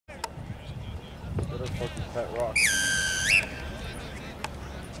fucking pet rock.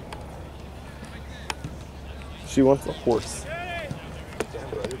 She wants a horse. Damn,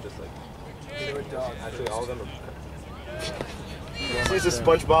 bro, you're just like. Actually, all of them are. She's a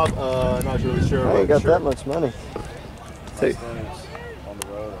SpongeBob. Not really sure. I ain't got that much money. Take. On the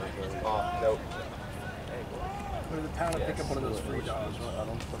road. Nope. Go to the pound and pick up one of those free dogs.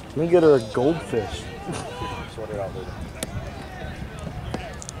 Let me get her a goldfish. Sort it out later.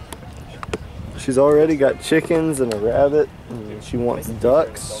 She's already got chickens and a rabbit, and she wants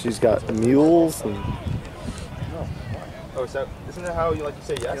ducks. She's got mules and. Oh, so isn't that how you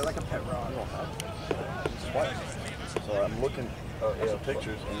say yes? You're like a pet rock. Twice. So I'm looking at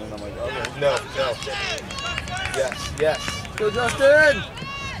pictures and then I'm like, okay. No. Yes. Go, Justin!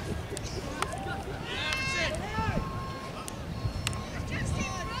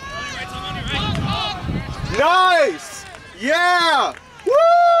 Nice! Yeah!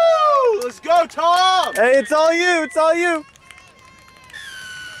 Woo! Let's go, Tom! Hey, it's all you! It's all you!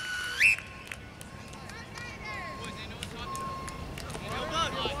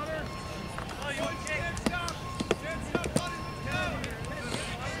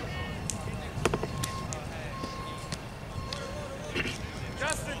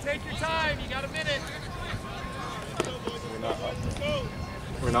 Justin, take your time. You got a minute.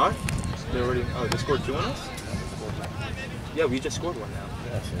 We're not? They already. Oh, they scored 2 on us? Yeah, we just scored 1 now.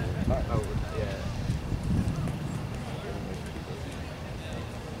 Yeah, so Oh, yeah.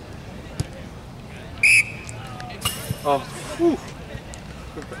 Oh, whew.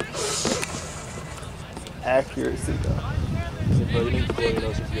 Accuracy, though. Bro, you need to blow your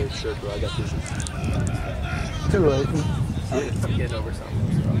nose with your shirt, bro. I got tissues. Too late. I'm getting over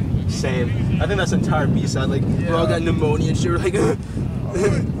something. Same. I think that's the entire B-side. Like, we all got pneumonia and shit. We're like,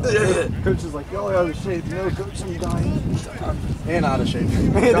 Coach is like, y'all are out of shape. No, coach, I'm dying. and out of shape.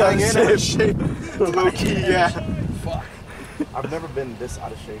 Dying and out of shape. Low-key, yeah. Fuck. I've never been this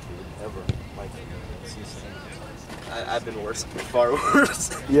out of shape, dude, ever. Like, I've been worse. Far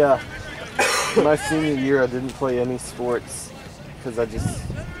worse. Yeah. My senior year, I didn't play any sports because I just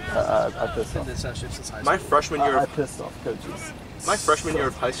I pissed off. My freshman year, I pissed off coaches. my freshman year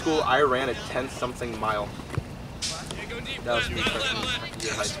of high school, I ran a 10-something mile. That was me freshman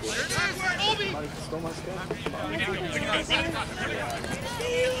year of high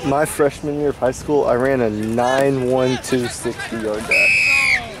school. My freshman year of high school, I ran a 9.12 60-yard dash.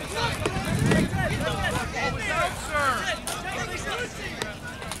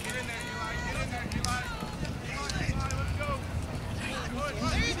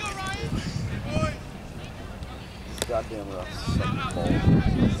 goddamn rough. Second ball.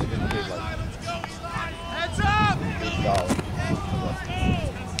 Heads up!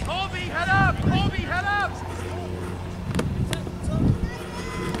 $8. Colby, head up! Colby, head up!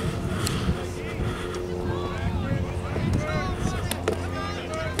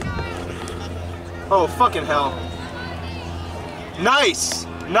 Oh, fucking hell. Nice!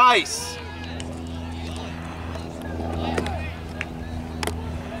 Nice!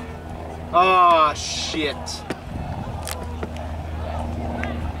 Oh, shit.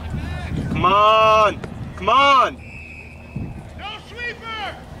 Come on! Come on! No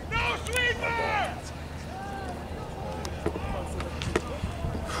sweeper! No sweeper!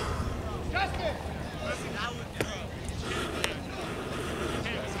 Justin!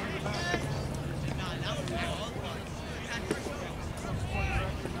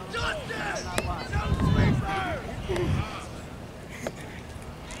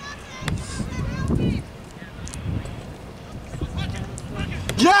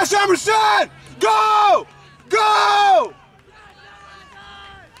 Yes, Emerson! Go! Go!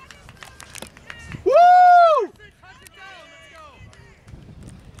 Woo!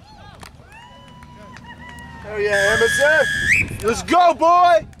 Hell yeah, Emerson! Let's go,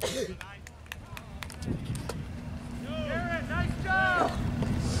 boy! Garrett, nice job!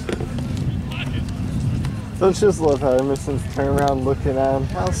 Don't you just love how Emerson's turning around looking at him?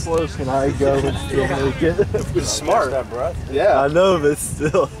 How slow can I go and still make it? It's smart. That breath. Yeah. I know, but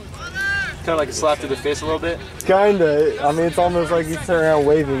still. Kind of like a slap to the face a little bit. Kinda. I mean, it's almost like he's turning around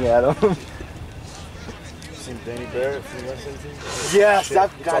waving at him. You seen Danny Barrett from the SAT? Yes, Shit.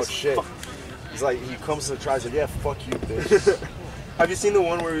 that He guy's talks shit. He's like, he comes to the tries like, yeah, fuck you, bitch. Have you seen the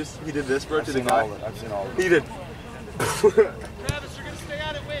one where he did this, bro, I've to the seen guy? all of it. I've seen all of it. He did. Travis, you're gonna stay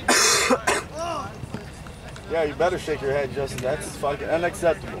out of win. Yeah, you better shake your head, Justin. That's fucking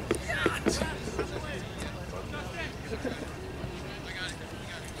unacceptable.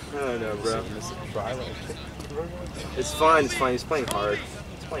 Oh no, bro. Try like It's fine. It's fine. He's playing hard.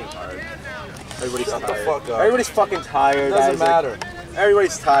 He's playing hard. Everybody's Shut the tired. fuck up. Everybody's fucking tired. It doesn't guys. matter.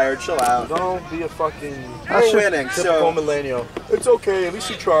 Everybody's tired. Chill out. Don't be a fucking We're winning, typical so... millennial. It's okay, at least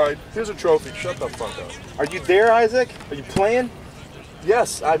you tried. Here's a trophy. Shut the fuck up. Are you there, Isaac? Are you playing?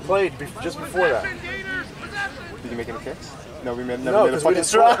 Yes, I played just before that. Did you make any kicks? No, we never No, made a 'cause we fucking didn't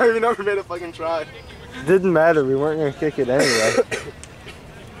try. score. We never made a fucking try. Didn't matter. We weren't gonna kick it anyway.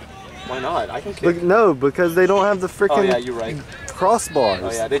 Why not? I can kick. But no, because they don't have the freaking Oh yeah, you're right. crossbars.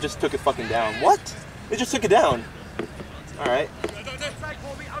 Oh yeah, they just took it fucking down. What? They just took it down. All right.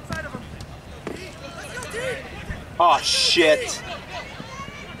 Oh shit.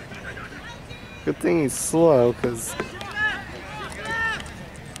 Good thing he's slow, because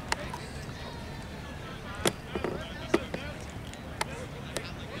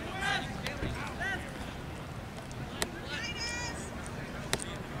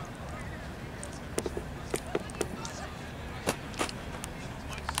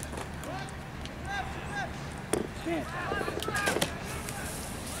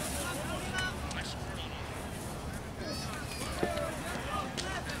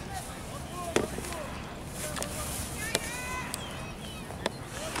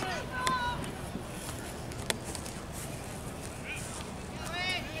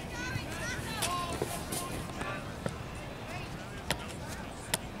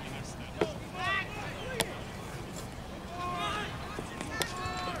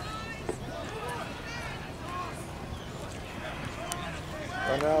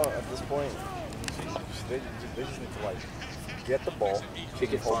Right now, at this point, they just need to like get the ball,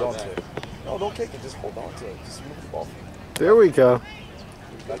 Kick it hold far on back. to it. No, don't kick it. Just hold on to it. Just move the ball. there we go.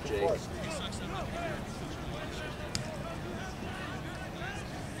 Back and Jake. forth.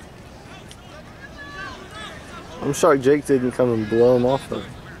 I'm shocked Jake didn't come and blow him off though.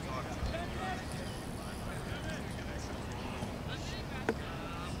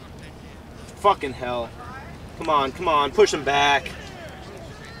 Fucking hell. Come on, push him back.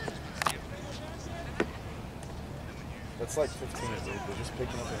 That's like 15, dude. They're just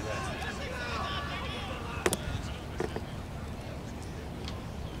picking up their guys.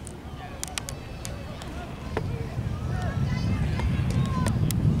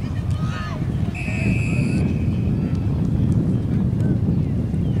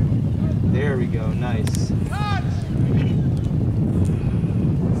 There we go, nice.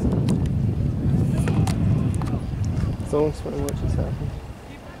 Someone explain what just happened.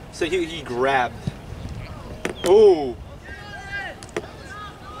 So he grabbed. Ooh.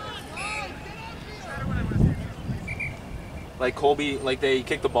 Like Colby, like they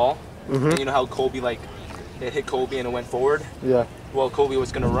kicked the ball. And you know how Colby, like, it hit Colby and it went forward? Yeah. Well, Colby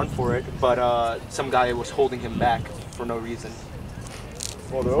was going to run for it, but some guy was holding him back for no reason.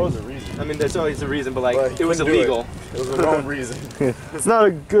 Well, there was a reason. I mean, there's always a reason, but like, But he it was couldn't do illegal. It was the wrong reason. It's not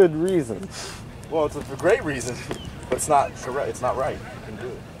a good reason. Well, it's a great reason, but it's not correct. It's not right. You can do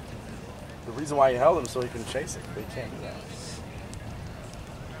it. The reason why he held him so he can chase it, but he can't do that.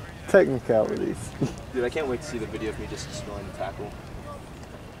 Technicalities. Dude, I can't wait to see the video of me just destroying the tackle.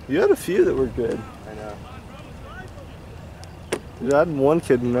 You had a few that were good. I know. Dude, I had one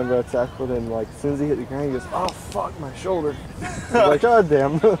kid, whenever I tackled him, like, as soon as he hit the ground, he goes, oh, fuck, my shoulder. I was like, God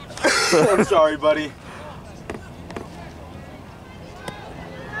damn. I'm sorry, buddy.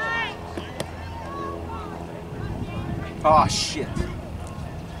 Oh, shit.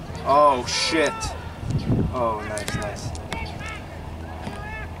 Oh, shit. Oh, nice, nice.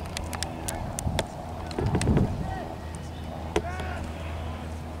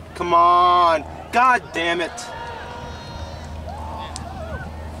 Come on. God damn it.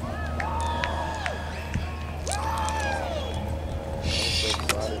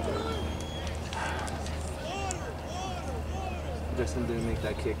 Justin didn't make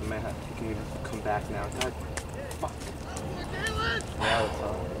that kick. Man, he can even come back now. God, fuck. Yeah, it's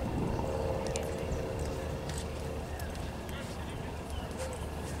not.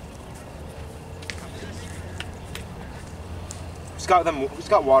 Who's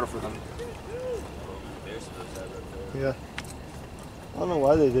got water for them? Yeah. I don't know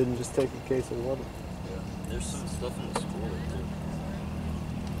why they didn't just take a case of water. There's some stuff in the school that do.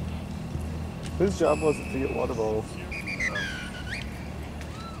 Whose job was it to get water bottles?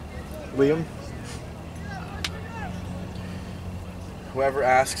 Liam? Whoever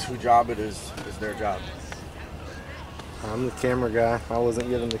asks whose job it is their job. I'm the camera guy. I wasn't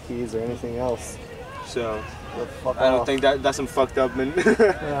given the keys or anything else. So, The fuck I don't off. think that's some fucked up, man. Yeah,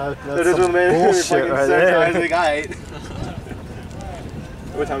 That that's is some what man bullshit fucking right said to there. Isaac. Aight.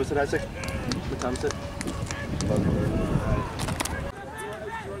 What time is it, Isaac? What time is it? Water.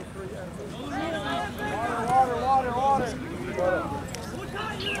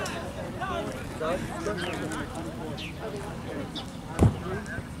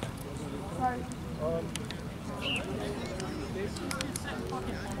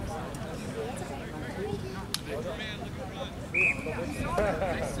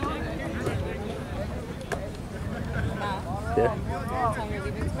 Yeah. Time you're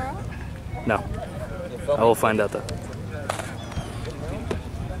leaving tomorrow? No. I will find out though.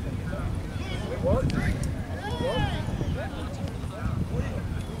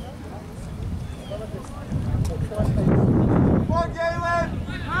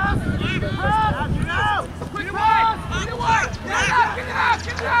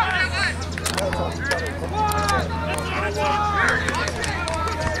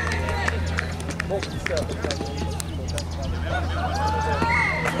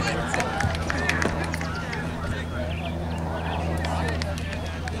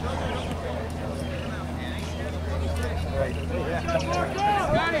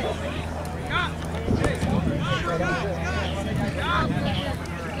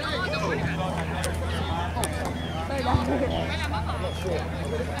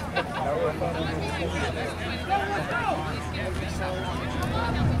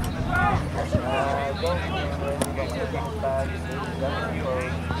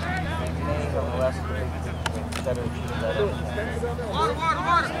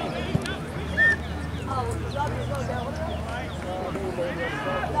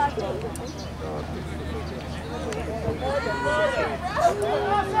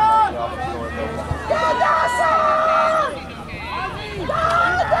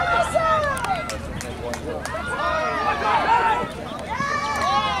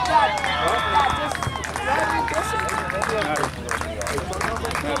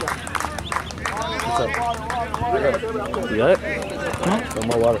 You got it? Some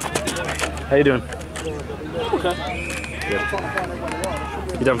more water. How you doing? Okay. Good.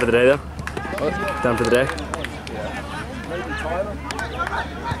 You done for the day though? What? Done for the day?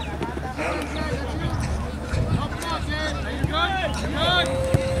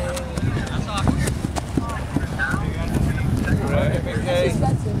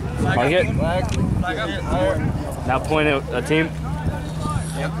 Like it? Now point at a team?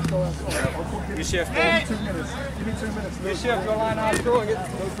 Yep. Good shift, Give me 2 minutes. Give me 2 minutes. Good shift. Go line high school and get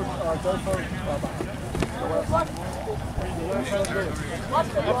go for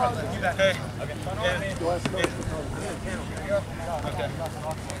Okay.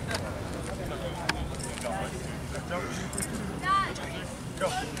 Go.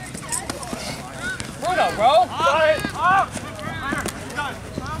 What up, bro?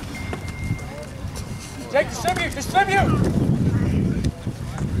 Jake, distribute!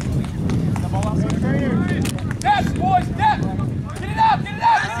 Depth, boys, depth! Get it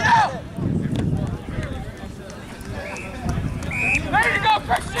out! Ready to go,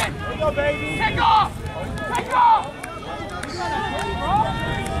 Christian! There you go, baby! Take off!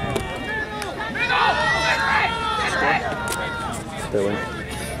 Sterling.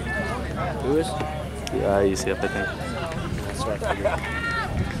 Who is? UCF, I think. That's what I figured.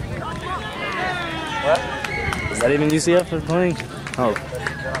 What? Is that even UCF they're playing? Oh.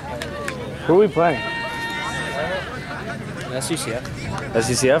 Who are we playing? That's UCF. That's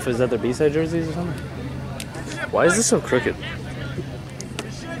UCF? Is that their B-side jerseys or something? Why is this so crooked?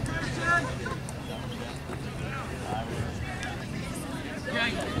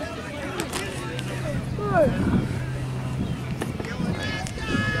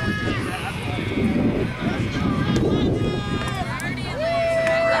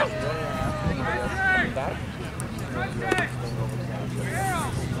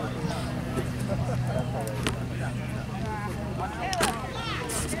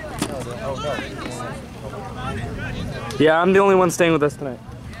 Yeah, I'm the only one staying with us tonight.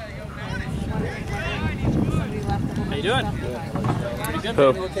 How you doing? Pretty good.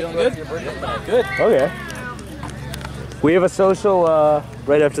 Who? Feeling good? Good. Okay. We have a social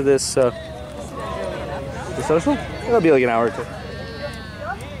right after this. The social? It'll be like an hour or two.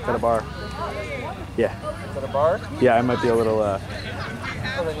 At a bar. Yeah. At a bar? Yeah, I might be a little.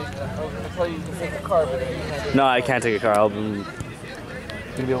 No, I can't take a car. I'll be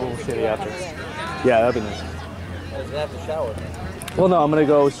a little shitty after. Yeah, that'd be nice. Doesn't have to shower. Well, no, I'm gonna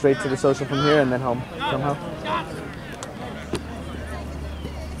go straight to the social from here and then home somehow.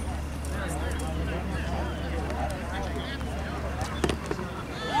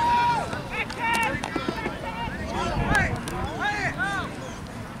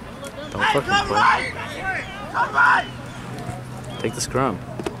 Don't fucking play. Take the scrum.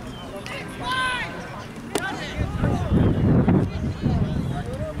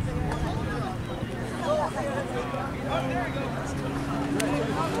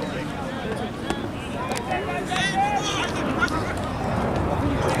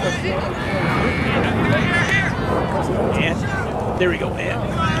 There we go, man.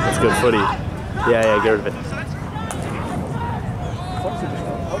 That's good footy. Yeah, get rid of it.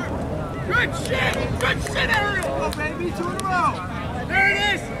 Good shit, Ariel. Oh, baby, 2 in a row. There it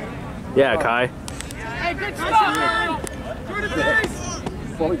is. Yeah, Kai. Hey, good stuff. Through the base.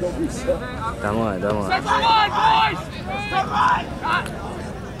 Down the line. Set the line, boys. Come on.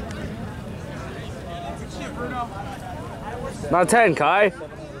 Not 10, Kai.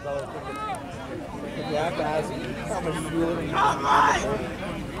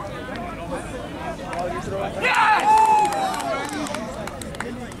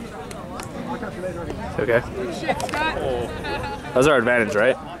 Okay. That was our advantage,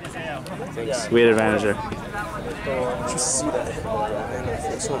 right? We had advantage there. Just see that. Man, I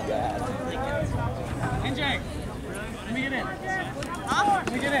feel so bad. NJ, let me get in.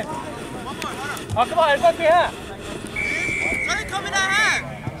 Let me get in. Oh, come on, it's up here. Let it come in that hand.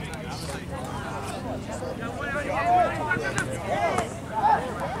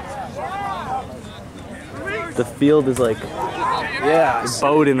 The field is like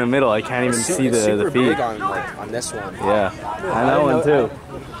bowed in the middle. I can't even see the feet. Big on this one. Yeah, I know one too.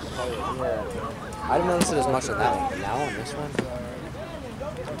 I didn't notice it as much on that one, but now on this one.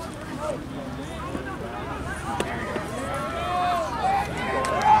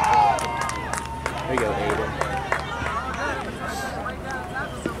 There you go, Aiden.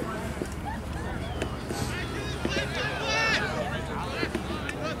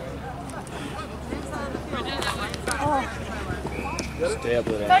 Stay up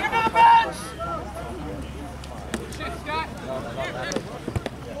with it. Take him to the bench.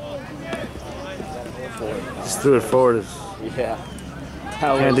 Just threw it forward. Yeah.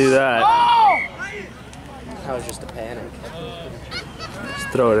 Can't do that. That was just a panic. Just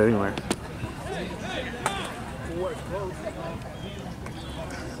throw it anywhere.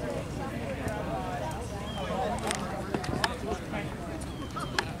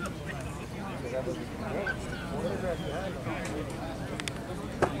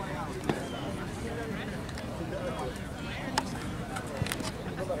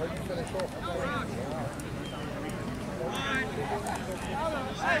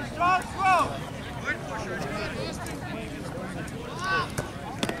 Hey, strong throw.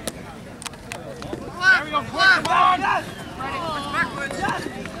 There we go, quick, come on. Yes.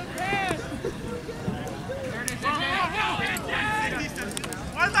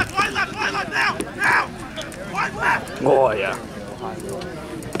 One left, now. One left. Oh yeah.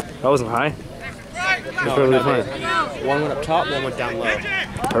 That wasn't high. No, Perfectly no, fine. one went up top, one went down low.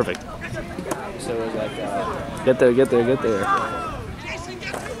 Perfect. So it was like, Get there.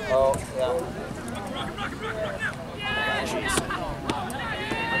 oh, yeah.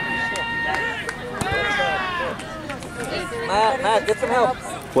 Matt, get some help.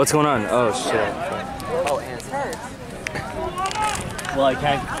 What's going on? Oh shit. Oh, and hurt. Well, I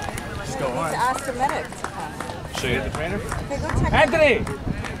can't just go on. Ask the medic. Should I get the trainer? Okay, go check. Anthony! Go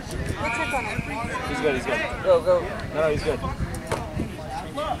check on him. He's good. Go. No, he's good.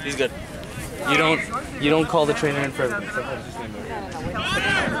 He's good. You don't call the trainer in for everything. Sometimes just name it.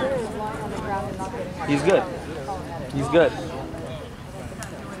 He's good.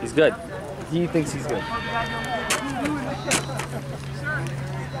 He thinks he's good.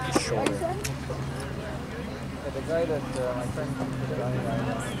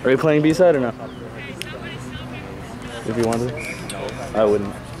 Are you playing B-side or no? If you wanted to? I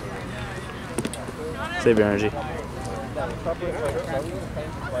wouldn't. Save your energy.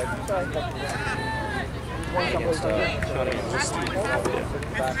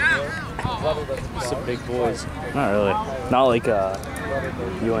 Some big boys. Not really. Not like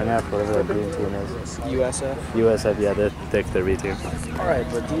UNF, whatever that B team is. USF? USF, yeah, they're thick, their B team. Alright,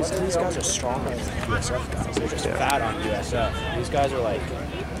 but these guys are stronger than USF guys. They're just bad on USF. These guys are like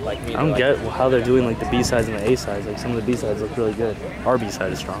me. I don't get how they're doing like the B sides and the A sides. Like some of the B sides look really good. Our B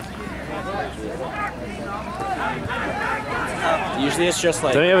side is strong. Usually it's just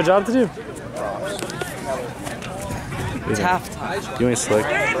like. Don't you have a job to do? It's half time. You ain't slick.